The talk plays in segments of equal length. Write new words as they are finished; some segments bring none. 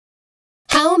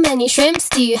How many shrimps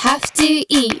do you have to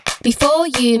eat before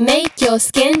you make your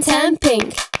skin turn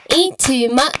pink? Eat too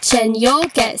much and you'll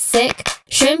get sick.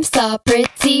 Shrimps are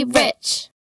pretty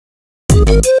rich.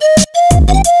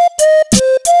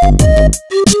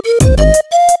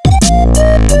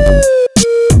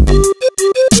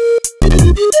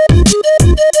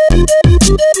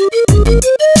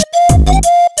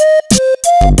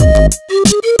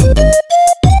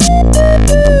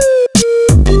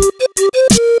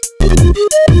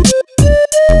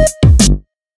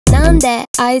なんで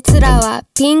あいつらは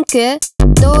ピンク？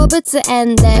動物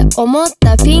園で思っ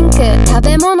たピンク食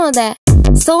べ物で。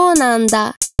そうなん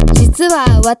だ。実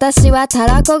は私はた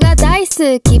らこが大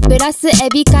好き。プラスエ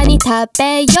ビカニ食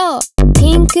べよう。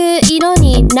ピンク色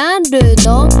になる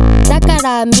の？だか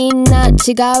らみんな違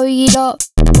う色。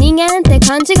人間って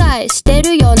勘違いして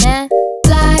るよね。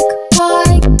Black,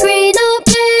 white, green or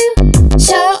blue.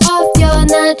 Show off your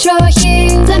natural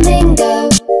hue. Flamingo,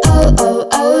 oh oh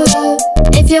oh oh.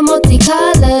 If you're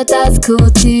multicolored, that's cool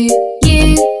too.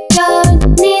 You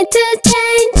don't need to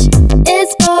change.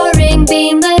 It's boring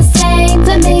being the same.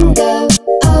 Flamingo,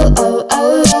 oh oh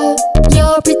oh oh.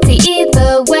 You're pretty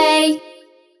either way.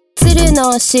 鶴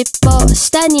の尻尾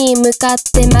下に向かっ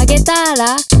て曲げた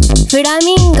らフラ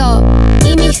ミンゴ。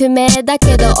意味不明だ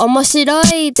けど面白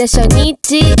いでしょ。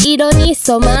虹色に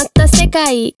染まった世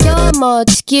界。今日も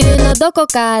地球のどこ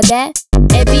かで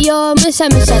エビをむしゃ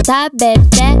むしゃ食べて。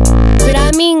フ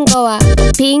ラミンゴは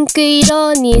ピンク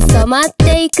色に染まっ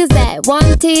ていくぜ。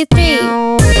One, two, three.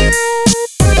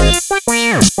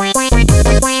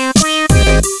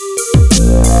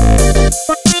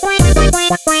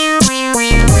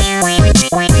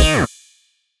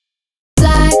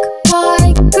 Black,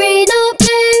 white, green or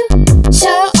blue.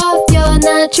 Show off your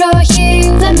natural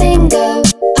hue. Flamingo,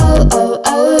 oh oh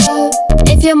oh oh.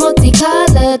 If you're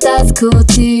multicolored, that's cool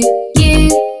too. You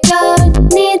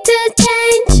don't need to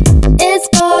change. It's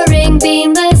boring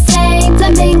being the same.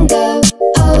 Flamingo,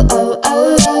 oh oh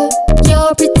oh oh.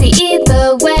 You're pretty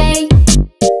either way.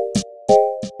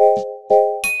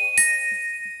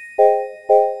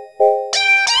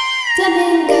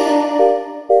 Flamingo.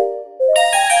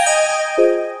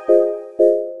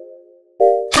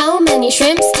 How many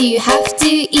shrimps do you have to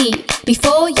eat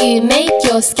before you make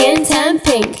your skin turn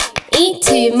pink? Eat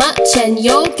too much and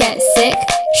you'll get sick.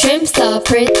 Shrimps are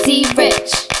pretty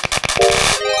rich.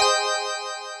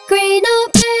 Green or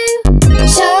blue,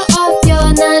 show off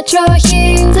your natural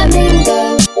hue.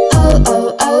 Flamingo, oh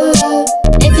oh oh oh.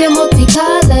 If you're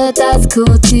multicolored, that's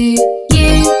cool too.